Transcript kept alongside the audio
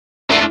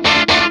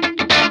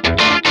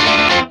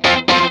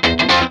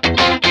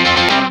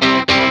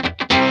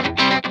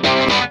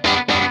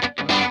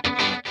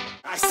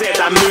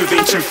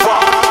too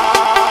far.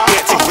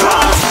 Get to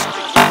glance.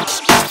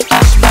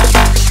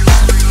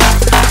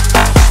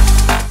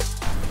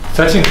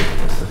 Sachin,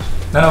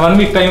 ನಾನು 1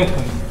 week time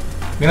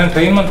ನಾನು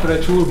train ಮಾಡ್ತಾರೆ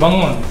ಚೂರು ಬಂಗ್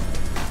ಮಾಡಿ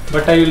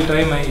but I will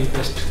try my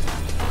best.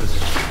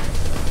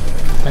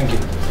 Thank you.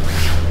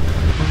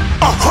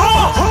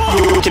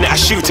 Looking at a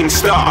shooting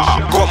star.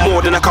 Got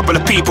more than a couple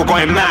of people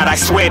going mad. I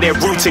swear they're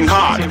rooting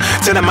hard.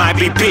 Tell them I'd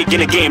be big in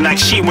the game like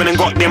she went and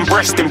got them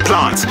breast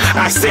implants.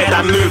 I said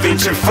I'm moving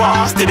too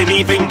fast, didn't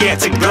even get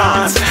to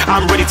glance.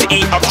 I'm ready to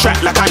eat up track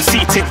like I'm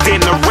seated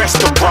in a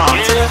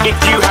restaurant. If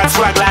you had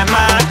swag like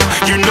mine,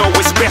 you know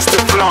it's best to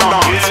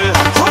flaunt.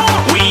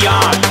 We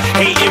aren't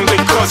hating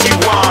because you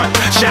aren't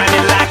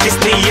shining like it's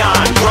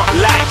neon, rock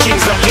like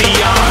kings of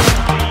Leon.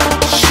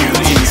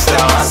 Shooting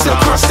stars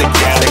across the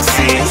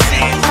galaxy.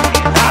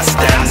 I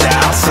stand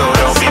out, so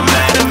don't be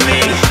mad at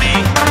me.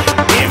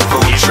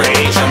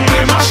 Infiltrate, I'm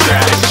with my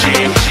strategy.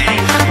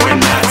 When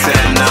I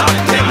turn up,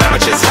 then I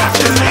just have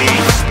to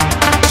leave.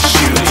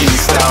 Shooting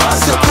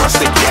stars across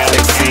the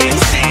galaxy.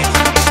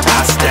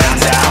 I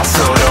stand out,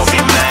 so don't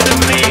be mad at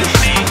me.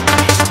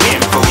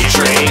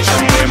 Infiltrate,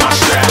 I'm with my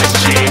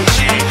strategy.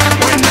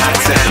 When I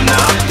turn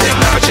up, then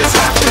I just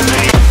have to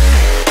leave.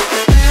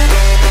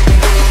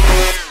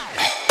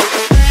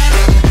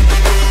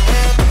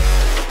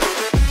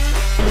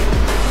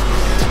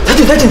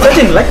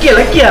 Sachin, lucky.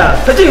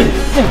 Sachin,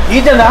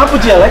 each and half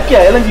of you, lucky.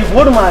 LNG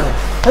board man.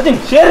 Sachin,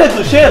 share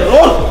it,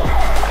 roll.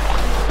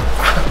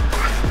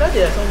 That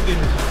is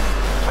something.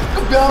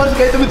 Come on,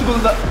 guys, with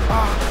Gulda.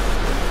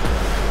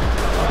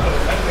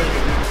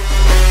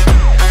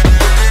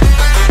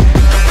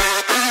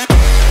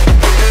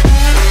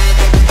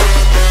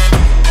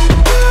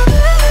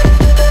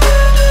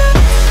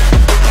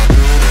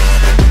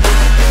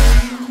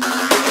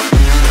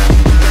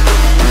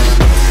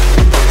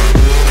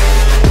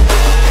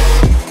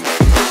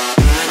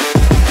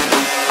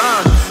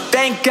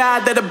 God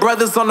that the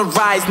brothers on the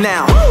rise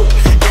now.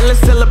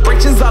 Endless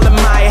celebrations all in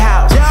my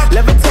house.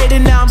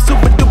 Levitating now, I'm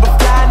super duper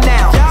fly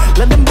now.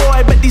 London boy,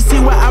 but DC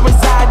where I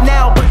reside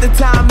now. Put the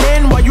time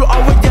in while you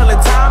always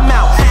yelling time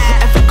out.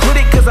 And for quit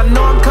it, cause I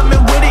know I'm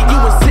coming with it. You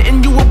were sitting,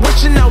 you were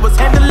wishing I was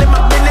handling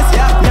my business.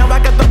 Now I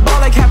got the ball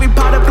like Harry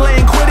Potter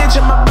playing Quidditch.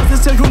 And my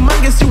business is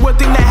humongous, you would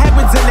think that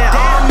happens in it.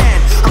 Damn man,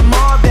 I'm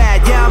all that,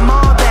 yeah I'm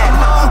all that.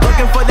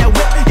 Looking for that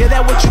whip, yeah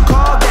that what you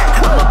call that.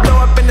 I'ma blow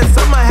up in the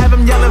summer, have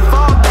him yelling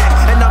fall back.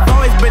 And I've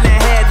always been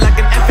ahead like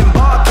an effing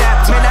ball cap.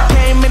 Man, I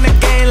came in the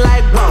game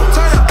like whoa.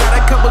 Got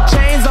a couple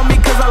chains on me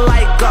cause I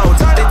like gold.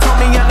 They told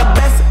me I'm the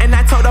best and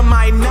I told them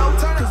I know.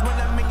 Cause when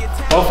I'm in your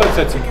town, Perfect,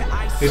 Sachin.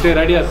 It is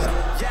ready.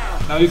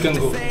 Now you can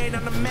go.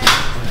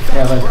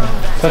 Yeah, right.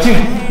 Sachin,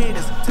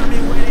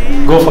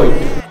 go for it.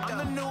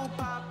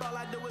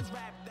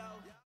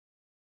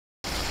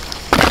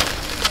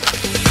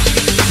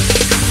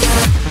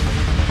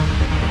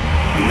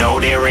 No,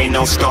 there ain't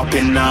no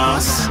stopping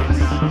us.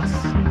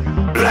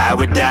 Fly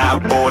without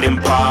boarding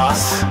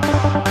pass.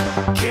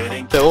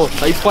 Oh,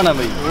 nice one,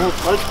 Amai.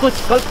 Oh, coach.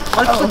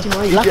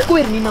 Luck ko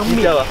ni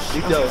nammi.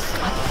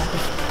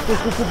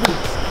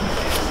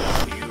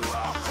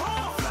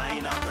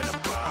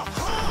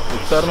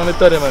 Sir, na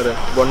mitare mare.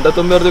 Bonda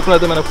tumbe or dikho na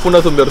to maine puna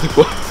tumbe or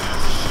dikho.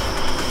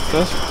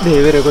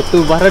 Devere gottu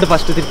barad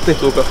first tirte.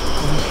 Soka.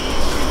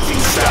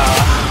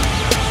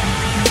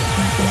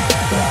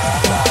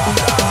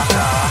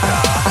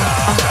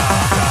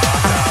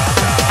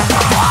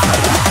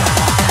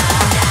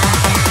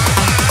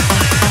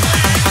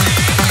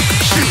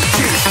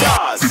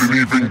 Didn't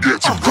even get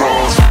to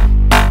bronze.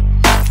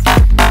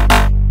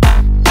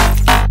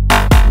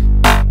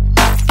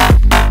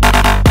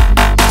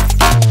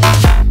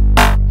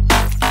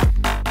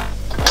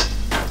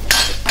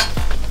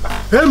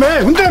 Hey man,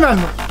 unde man?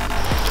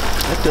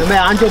 मैं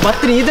onto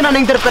बत्तरी इतना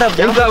नहीं तेरे तरफ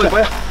जाऊंगा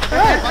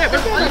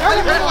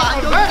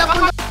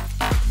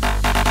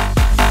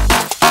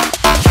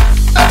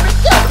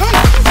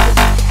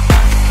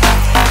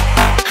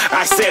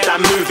I said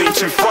I'm moving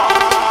too far.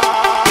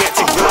 Get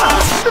to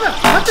glance.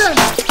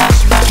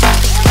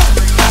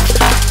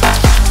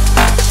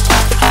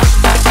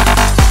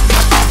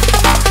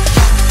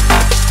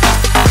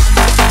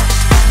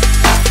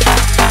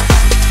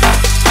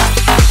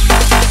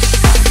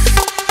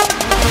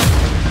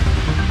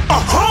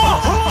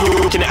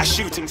 Looking at a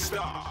shooting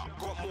star.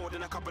 Got more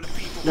than a couple of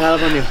people. नाल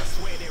बनियो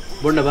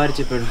बोंडा बाहर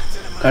चिपड़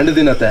Kandi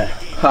dinata.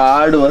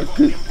 Hard work.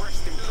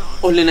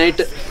 Only night.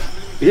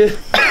 ये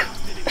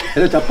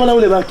ये चप्पल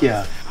आवले बाकिया.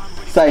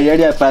 Side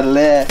idea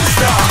parle.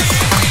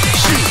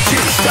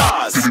 Shooting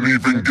stars. Didn't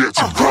even get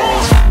to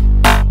bronze.